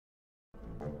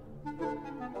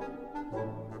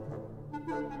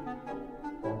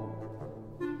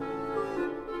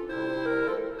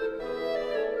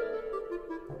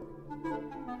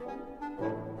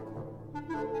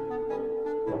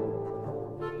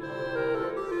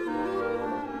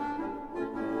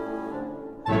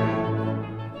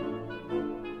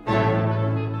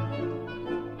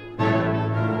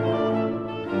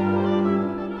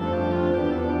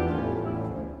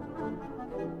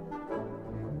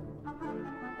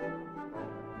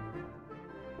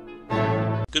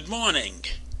Good morning.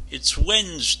 It's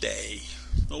Wednesday,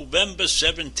 November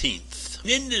 17th.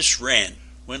 In this rant,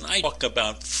 when I talk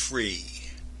about free,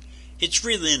 it's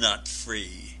really not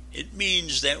free. It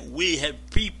means that we have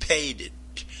prepaid it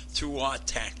through our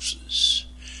taxes.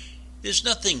 There's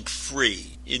nothing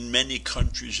free in many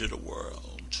countries of the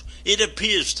world. It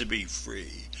appears to be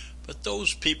free, but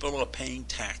those people are paying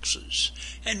taxes,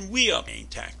 and we are paying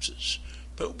taxes,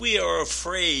 but we are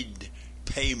afraid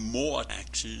to pay more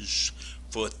taxes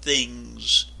for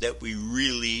things that we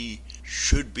really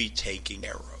should be taking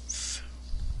care of.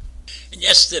 And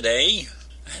yesterday,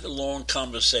 I had a long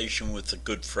conversation with a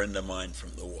good friend of mine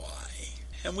from the Y,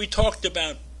 and we talked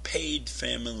about paid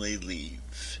family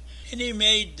leave. And he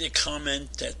made the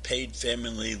comment that paid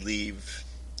family leave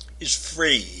is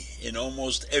free in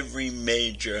almost every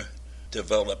major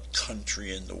developed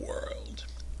country in the world.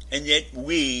 And yet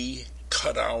we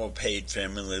cut our paid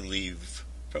family leave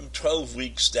from 12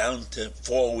 weeks down to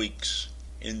 4 weeks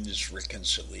in this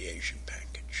reconciliation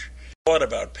package. I thought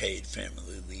about paid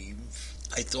family leave.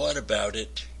 I thought about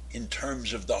it in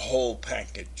terms of the whole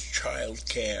package: child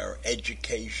care,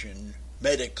 education,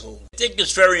 medical. I think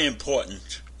it's very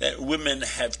important that women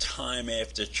have time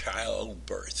after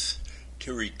childbirth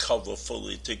to recover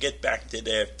fully, to get back to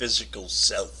their physical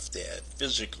self, their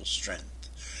physical strength.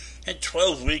 And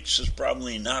 12 weeks is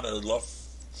probably not enough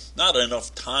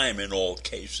time in all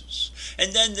cases.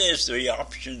 And then there's the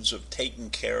options of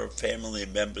taking care of family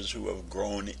members who have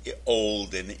grown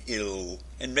old and ill,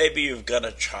 and maybe you've got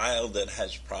a child that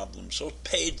has problems. So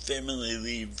paid family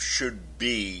leave should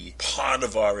be part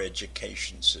of our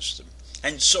education system,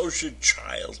 and so should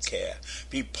child care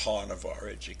be part of our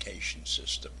education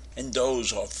system. And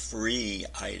those are free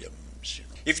items.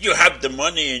 If you have the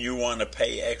money and you want to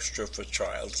pay extra for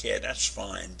child care, that's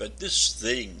fine. But this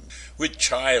thing with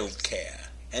child care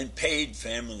and paid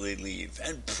family leave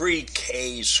and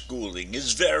pre-K schooling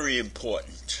is very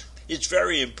important. It's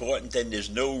very important, and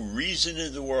there's no reason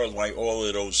in the world why all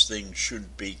of those things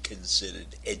should be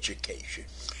considered education.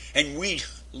 And we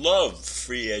love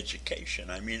free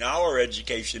education. I mean, our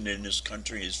education in this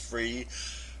country is free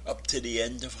up to the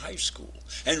end of high school.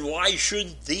 And why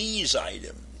shouldn't these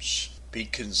items be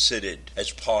considered as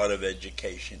part of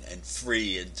education and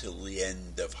free until the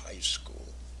end of high school?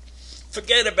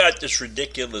 Forget about this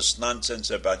ridiculous nonsense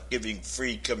about giving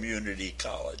free community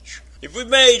college. If we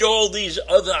made all these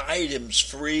other items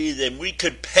free, then we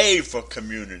could pay for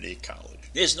community college.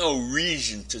 There's no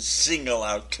reason to single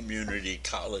out community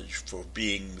college for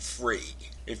being free.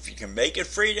 If you can make it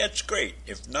free, that's great.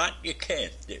 If not, you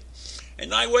can't.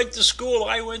 And I went to school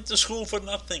for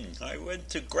nothing. I went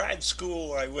to grad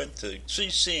school, I went to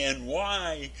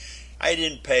CCNY. I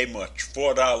didn't pay much,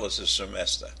 $4 a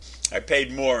semester. I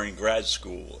paid more in grad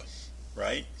school,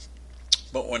 right?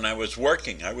 But when I was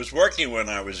working when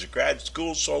I was at grad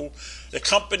school, so the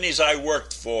companies I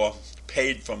worked for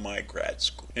paid for my grad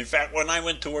school. In fact, when I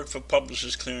went to work for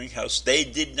Publishers Clearinghouse, they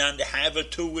did not have a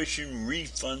tuition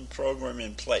refund program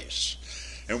in place.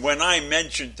 And when I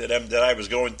mentioned to them that I was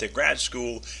going to grad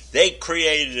school, they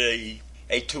created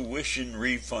a tuition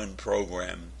refund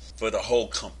program for the whole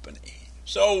company.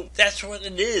 So that's what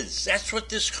it is. That's what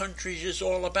this country is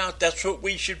all about. That's what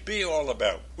we should be all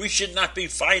about. We should not be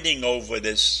fighting over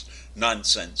this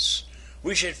nonsense.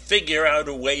 We should figure out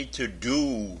a way to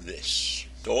do this.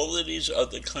 All of these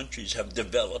other countries have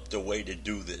developed a way to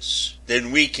do this.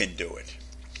 Then we can do it.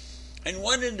 And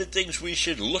one of the things we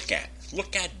should look at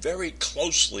very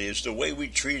closely is the way we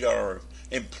treat our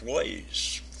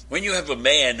employees. When you have a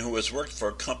man who has worked for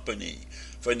a company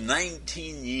for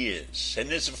 19 years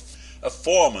and is a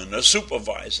foreman, a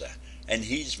supervisor, and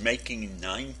he's making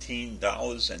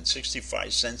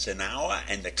 $19.65 an hour,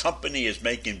 and the company is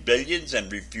making billions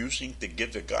and refusing to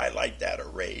give a guy like that a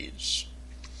raise.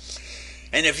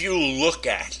 And if you look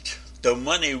at the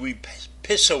money we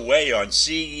piss away on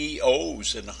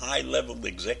CEOs and high-level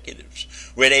executives,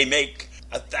 where they make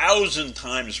 1,000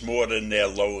 times more than their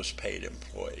lowest paid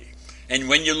employee. And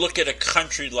when you look at a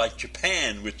country like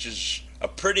Japan, which is a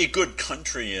pretty good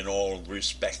country in all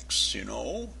respects,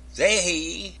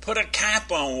 They put a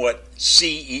cap on what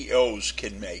CEOs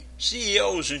can make.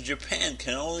 CEOs in Japan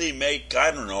can only make,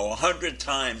 100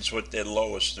 times what their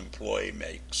lowest employee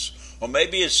makes. Or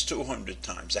maybe it's 200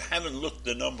 times. I haven't looked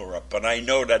the number up, but I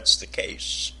know that's the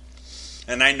case.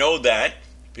 And I know that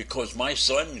because my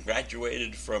son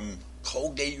graduated from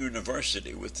Colgate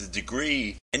University with a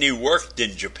degree, and he worked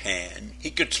in Japan.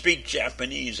 He could speak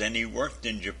Japanese, and he worked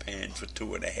in Japan for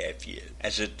 2.5 years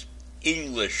as an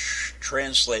English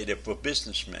translator for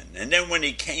businessmen. And then when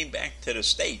he came back to the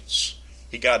States,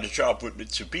 he got a job with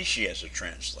Mitsubishi as a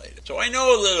translator. So I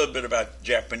know a little bit about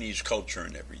Japanese culture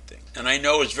and everything. And I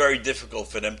know it's very difficult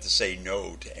for them to say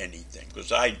no to anything,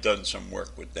 because I've done some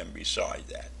work with them beside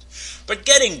that. But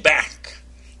getting back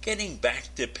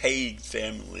to paid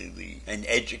family leave and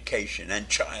education and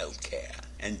child care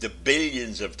and the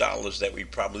billions of dollars that we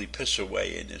probably piss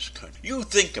away in this country. You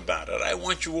think about it. I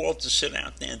want you all to sit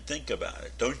out there and think about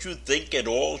it. Don't you think it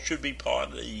all should be part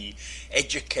of the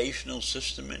educational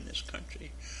system in this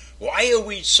country? Why are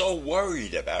we so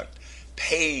worried about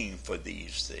paying for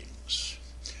these things?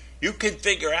 You can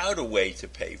figure out a way to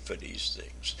pay for these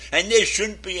things, and there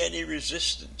shouldn't be any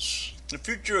resistance. The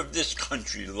future of this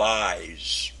country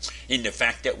lies in the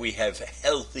fact that we have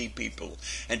healthy people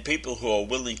and people who are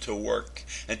willing to work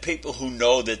and people who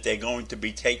know that they're going to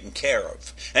be taken care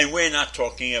of. And we're not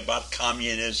talking about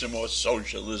communism or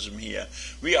socialism here.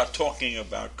 We are talking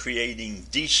about creating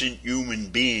decent human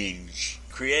beings,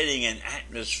 creating an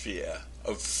atmosphere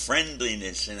of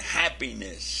friendliness and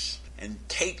happiness, and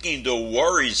taking the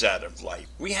worries out of life.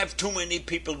 We have too many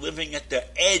people living at the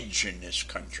edge in this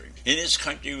country. In this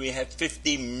country, we have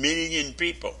 50 million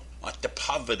people at the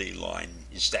poverty line.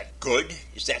 Is that good?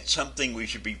 Is that something we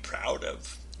should be proud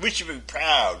of? We should be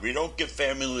proud. We don't give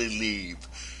family leave.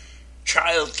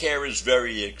 Child care is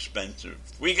very expensive.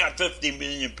 We got 50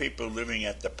 million people living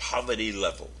at the poverty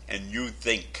level, and you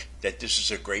think that this is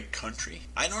a great country?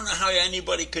 I don't know how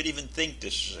anybody could even think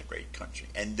this is a great country.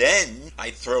 And then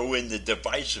I throw in the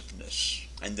divisiveness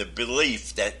and the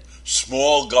belief that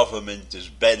small government is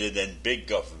better than big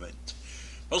government.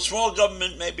 Well, small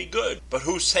government may be good, but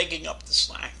who's taking up the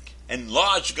slack? And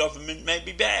large government may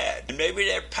be bad, and maybe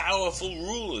they're powerful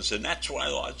rulers, and that's why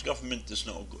large government is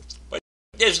no good. But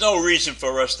there's no reason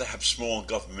for us to have small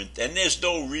government, and there's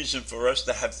no reason for us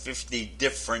to have 50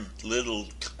 different little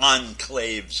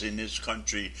enclaves in this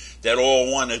country that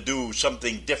all want to do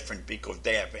something different because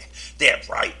they have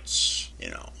rights,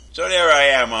 So there I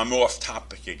am, I'm off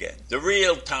topic again. The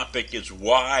real topic is,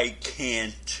 why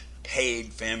can't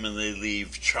paid family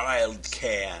leave, child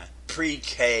care,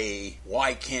 pre-K,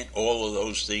 why can't all of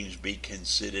those things be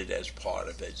considered as part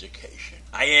of education?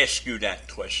 I ask you that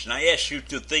question. I ask you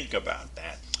to think about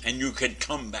that. And you can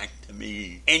come back to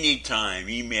me anytime.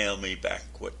 Email me back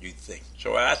what you think.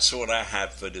 So that's what I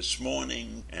have for this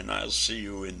morning, and I'll see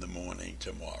you in the morning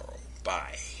tomorrow.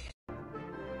 Bye.